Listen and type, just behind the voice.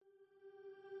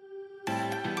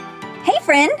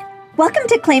friend. Welcome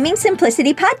to Claiming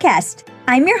Simplicity podcast.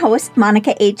 I'm your host,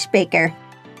 Monica H. Baker.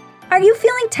 Are you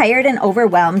feeling tired and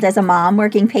overwhelmed as a mom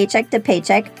working paycheck to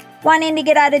paycheck, wanting to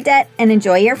get out of debt and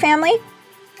enjoy your family?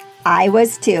 I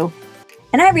was too.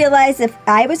 And I realized if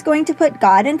I was going to put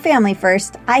God and family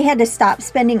first, I had to stop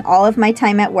spending all of my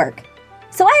time at work.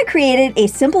 So I created a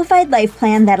simplified life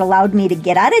plan that allowed me to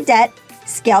get out of debt,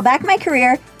 scale back my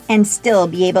career, and still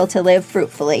be able to live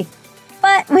fruitfully.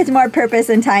 But with more purpose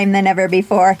and time than ever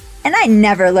before, and I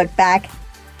never looked back.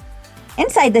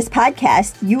 Inside this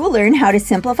podcast, you will learn how to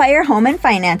simplify your home and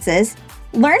finances,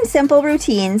 learn simple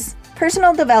routines,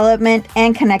 personal development,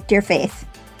 and connect your faith.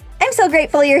 I'm so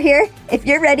grateful you're here. If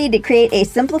you're ready to create a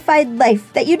simplified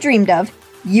life that you dreamed of,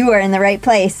 you are in the right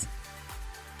place.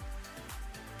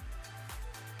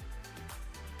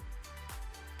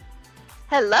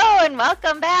 Hello and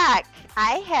welcome back.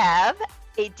 I have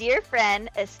a dear friend,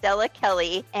 Estela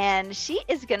Kelley, and she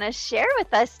is going to share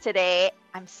with us today.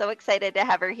 I'm so excited to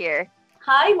have her here.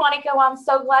 Hi, Monica. Well, I'm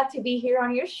so glad to be here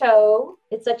on your show.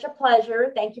 It's such a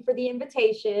pleasure. Thank you for the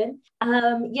invitation.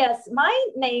 Yes, my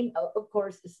name, of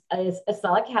course, is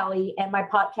Estela Kelley, and my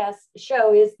podcast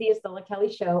show is the Estela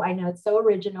Kelley Show. I know it's so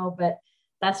original, but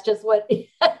that's just what...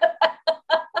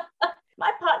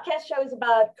 My podcast show is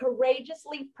about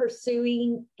courageously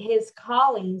pursuing his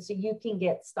calling so you can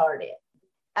get started.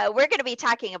 We're going to be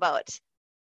talking about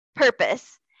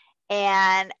purpose.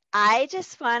 And I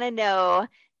just want to know,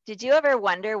 did you ever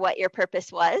wonder what your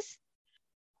purpose was?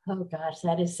 Oh gosh,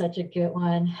 that is such a good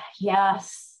one.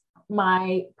 Yes,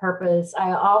 my purpose.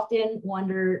 I often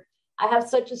wonder, I have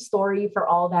such a story for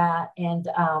all that. And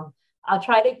I'll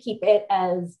try to keep it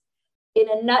as in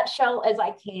a nutshell as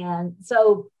I can.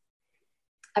 So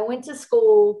I went to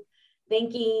school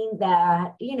thinking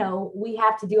that, we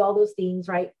have to do all those things,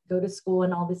 right? Go to school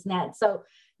and all this and that. So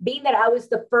being that I was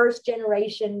the first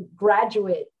generation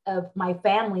graduate of my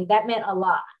family, that meant a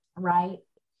lot, right?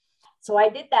 So I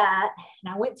did that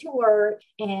and I went to work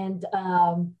and,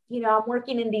 I'm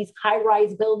working in these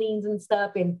high-rise buildings and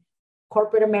stuff in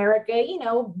corporate America,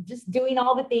 just doing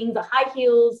all the things, the high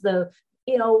heels,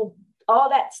 all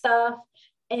that stuff.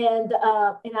 And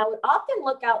I would often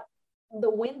look out the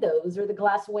windows or the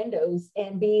glass windows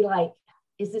and be like,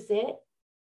 is this it?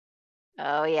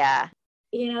 Oh, yeah.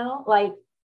 I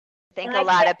think a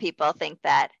lot of people think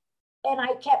that. And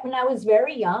I kept, when I was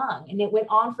very young, and it went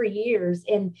on for years.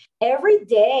 And every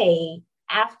day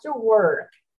after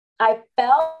work, I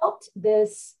felt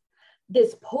this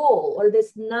pull or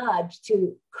this nudge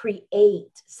to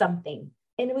create something.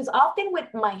 And it was often with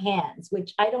my hands,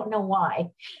 which I don't know why,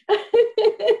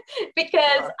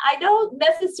 because I don't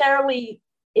necessarily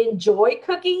enjoy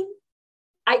cooking.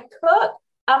 I cook,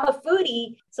 I'm a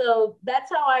foodie. So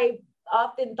that's how I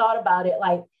often thought about it.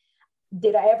 Like,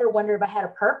 did I ever wonder if I had a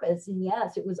purpose? And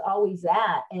yes, it was always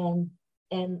that. And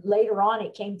later on,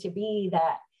 it came to be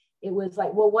that it was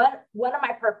like, well, one of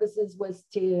my purposes was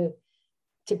to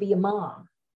be a mom.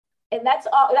 And that's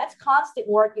constant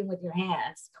working with your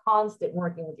hands,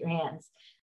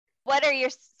 What are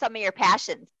some of your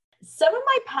passions? Some of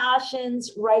my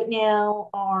passions right now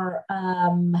are,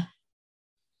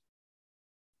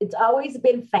 it's always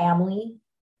been family,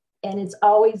 and it's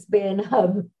always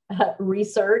been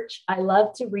research. I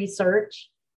love to research.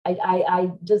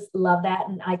 I just love that.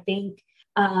 And I think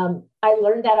I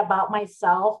learned that about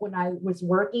myself when I was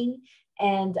working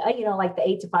and, like the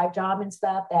 8-to-5 job and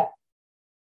stuff, that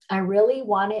I really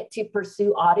wanted to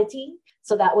pursue auditing.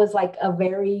 So that was like a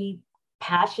very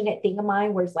passionate thing of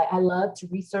mine, where it's like, I love to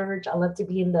research. I love to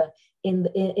be in the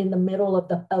middle of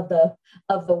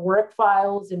the work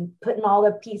files and putting all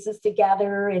the pieces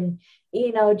together and,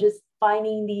 just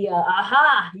finding the,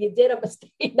 you did a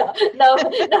mistake. No,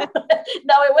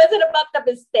 it wasn't about the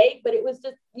mistake, but it was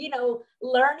just,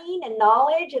 learning and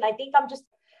knowledge. And I think I'm just,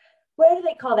 what do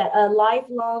they call that? A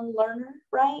lifelong learner,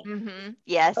 right? Mm-hmm.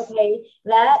 Yes. Okay.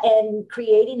 That and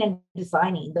creating and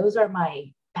designing, those are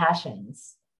my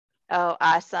passions. Oh,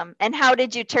 awesome. And how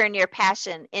did you turn your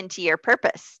passion into your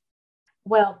purpose?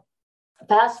 Well,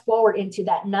 fast forward into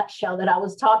that nutshell that I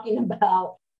was talking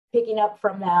about, picking up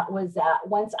from that was that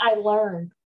once I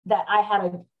learned that I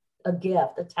had a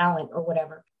gift, a talent or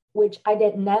whatever, which I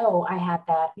didn't know I had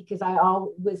that, because I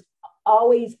was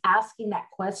always asking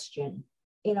that question,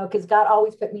 because God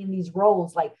always put me in these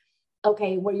roles like,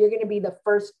 okay, well, you're going to be the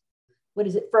first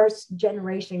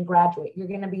generation graduate. You're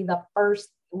going to be the first,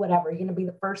 whatever. You're going to be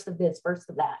the first of this,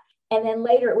 first of that. And then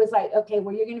later it was like, okay,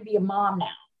 well, you're going to be a mom now.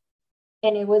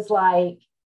 And it was like,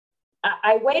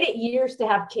 I waited years to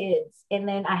have kids. And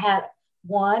then I had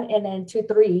 1 and then 2,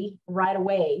 3 right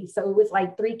away. So it was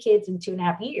like 3 kids in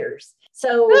 2.5 years.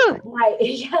 So Whew.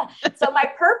 so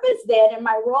my purpose then and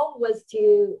my role was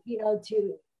to,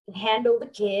 to handle the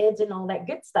kids and all that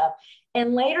good stuff.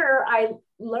 And later I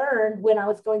learned when I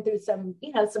was going through some,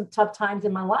 some tough times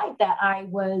in my life that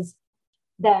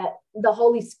the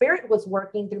Holy Spirit was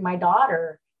working through my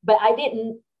daughter, but I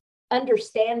didn't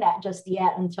understand that just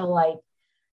yet until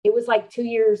it was like 2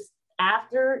 years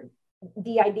after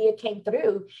the idea came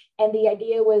through. And the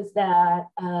idea was that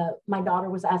my daughter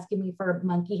was asking me for a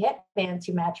monkey headband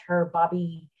to match her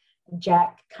Bobby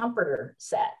Jack comforter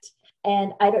set.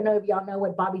 And I don't know if y'all know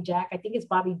what Bobby Jack, I think it's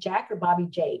Bobby Jack or Bobby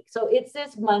Jake. So it's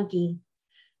this monkey.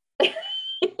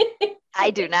 I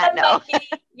do not know.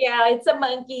 Yeah, it's a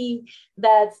monkey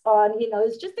that's on,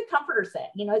 it's just a comforter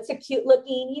set. It's a cute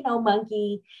looking,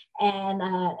 monkey, and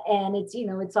it's,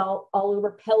 it's all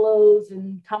over pillows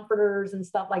and comforters and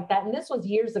stuff like that. And this was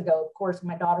years ago. Of course,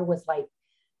 my daughter was like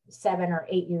 7 or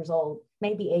 8 years old,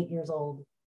 maybe 8 years old.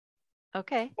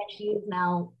 Okay. And she is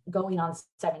now going on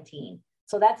 17.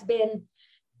 So that's been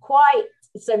quite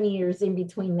some years in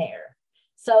between there.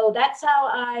 So that's how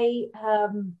I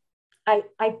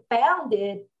found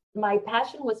it. My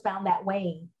passion was found that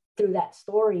way through that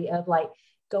story of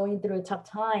going through a tough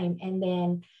time. And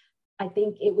then I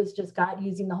think it was just God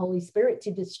using the Holy Spirit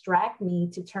to distract me,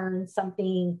 to turn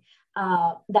something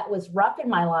that was rough in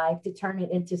my life, to turn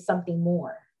it into something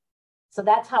more. So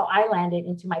that's how I landed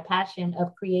into my passion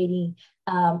of creating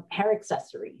hair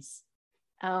accessories.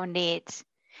 Oh, neat.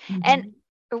 Mm-hmm. And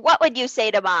what would you say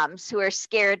to moms who are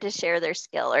scared to share their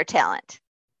skill or talent?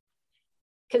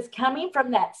 Because coming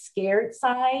from that scared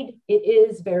side, it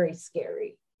is very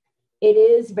scary. It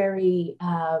is very,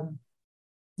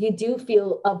 you do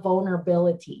feel a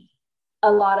vulnerability.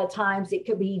 A lot of times it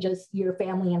could be just your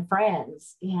family and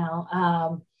friends,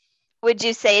 Would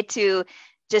you say to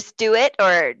just do it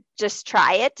or just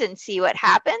try it and see what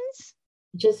happens?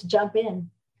 Just jump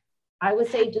in. I would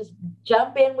say just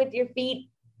jump in with your feet,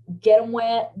 get them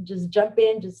wet, just jump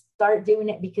in, just start doing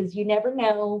it, because you never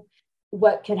know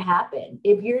what could happen.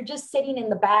 If you're just sitting in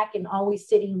the back and always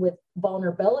sitting with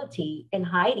vulnerability and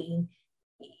hiding,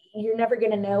 you're never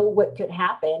going to know what could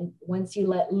happen. Once you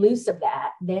let loose of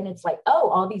that, then it's like, oh,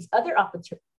 all these other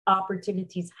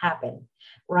opportunities happen,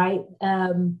 right?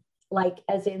 Like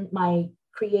as in my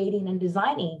creating and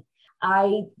designing,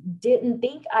 I didn't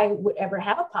think I would ever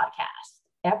have a podcast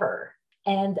ever.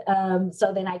 And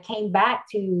so then I came back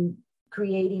to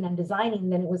creating and designing.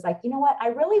 Then it was like, you know what? I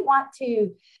really want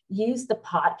to use the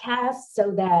podcast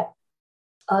so that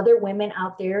other women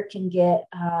out there can get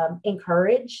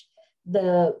encouraged,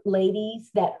 the ladies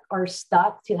that are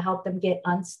stuck, to help them get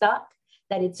unstuck,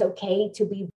 that it's okay to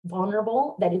be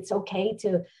vulnerable, that it's okay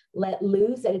to let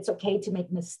loose, that it's okay to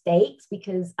make mistakes,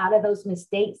 because out of those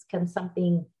mistakes comes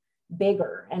something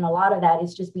bigger. And a lot of that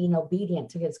is just being obedient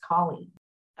to his calling.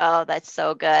 Oh, that's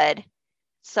so good.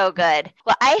 So good.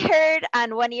 Well, I heard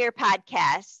on one of your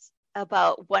podcasts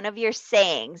about one of your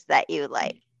sayings that you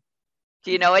like.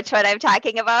 Do you know which one I'm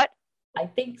talking about? I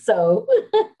think so.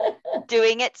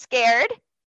 Doing it scared.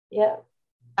 Yeah.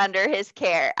 Under his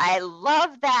care. I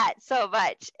love that so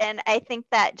much. And I think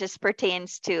that just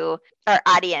pertains to our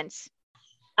audience.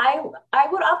 I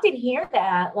would often hear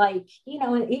that,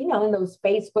 in those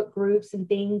Facebook groups and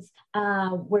things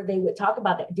where they would talk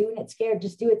about that, doing it scared,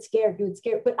 just do it scared, do it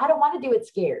scared. But I don't want to do it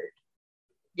scared.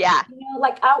 Yeah.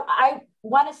 I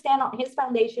want to stand on his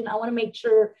foundation. I want to make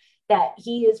sure that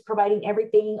he is providing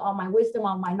everything, all my wisdom,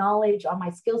 all my knowledge, all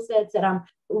my skill sets, that I'm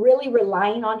really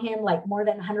relying on him, like more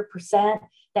than 100%,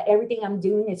 that everything I'm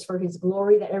doing is for his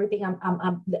glory, that everything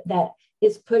I'm that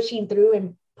is pushing through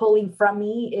and pulling from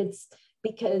me, it's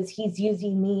because he's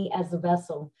using me as a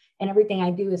vessel, and everything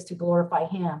I do is to glorify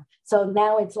him. So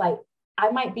now it's like, I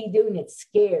might be doing it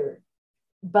scared,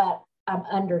 but I'm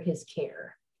under his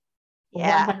care.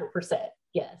 Yeah. 100%.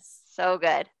 Yes. So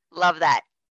good. Love that.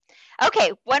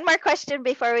 Okay. One more question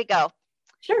before we go.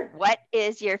 Sure. What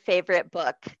is your favorite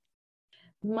book?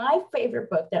 My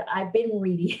favorite book that I've been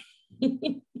reading,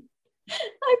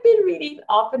 I've been reading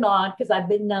off and on because I've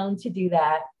been known to do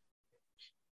that.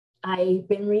 I've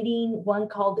been reading one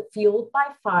called Fueled by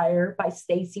Fire by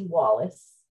Stacey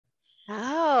Wallace.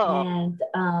 Oh.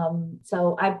 And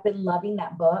so I've been loving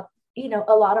that book.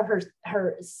 A lot of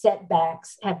her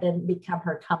setbacks have then become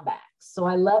her comebacks. So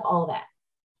I love all that.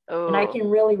 Ooh. And I can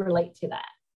really relate to that.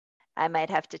 I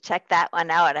might have to check that one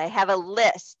out. I have a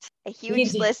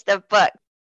huge list of books.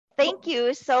 Thank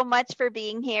you so much for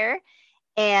being here.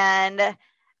 And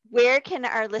where can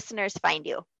our listeners find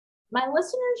you? My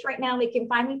listeners right now, they can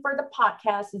find me for the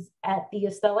podcast is at the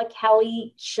Estela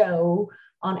Kelley Show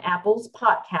on Apple's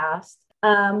podcast.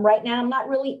 Right now, I'm not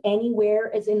really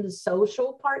anywhere as in the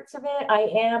social parts of it. I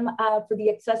am for the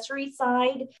accessory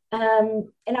side.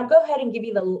 And I'll go ahead and give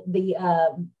you the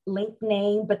link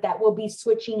name, but that will be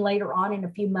switching later on in a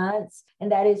few months.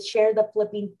 And that is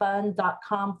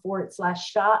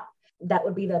sharetheflippingfun.com/shop. That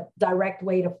would be the direct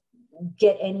way to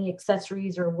get any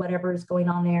accessories or whatever is going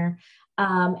on there.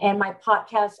 And my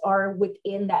podcasts are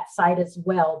within that site as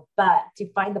well. But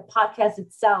to find the podcast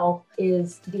itself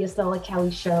is the Estela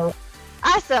Kelley Show.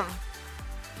 Awesome.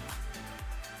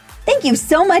 Thank you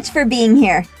so much for being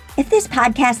here. If this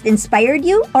podcast inspired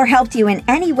you or helped you in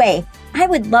any way, I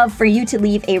would love for you to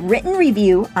leave a written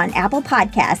review on Apple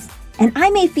Podcasts, and I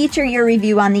may feature your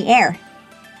review on the air.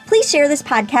 Please share this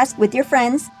podcast with your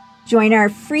friends. Join our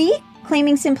free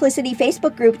Claiming Simplicity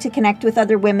Facebook group to connect with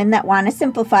other women that want to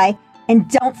simplify. And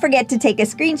don't forget to take a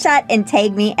screenshot and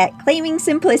tag me at Claiming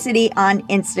Simplicity on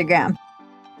Instagram.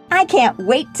 I can't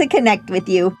wait to connect with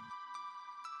you.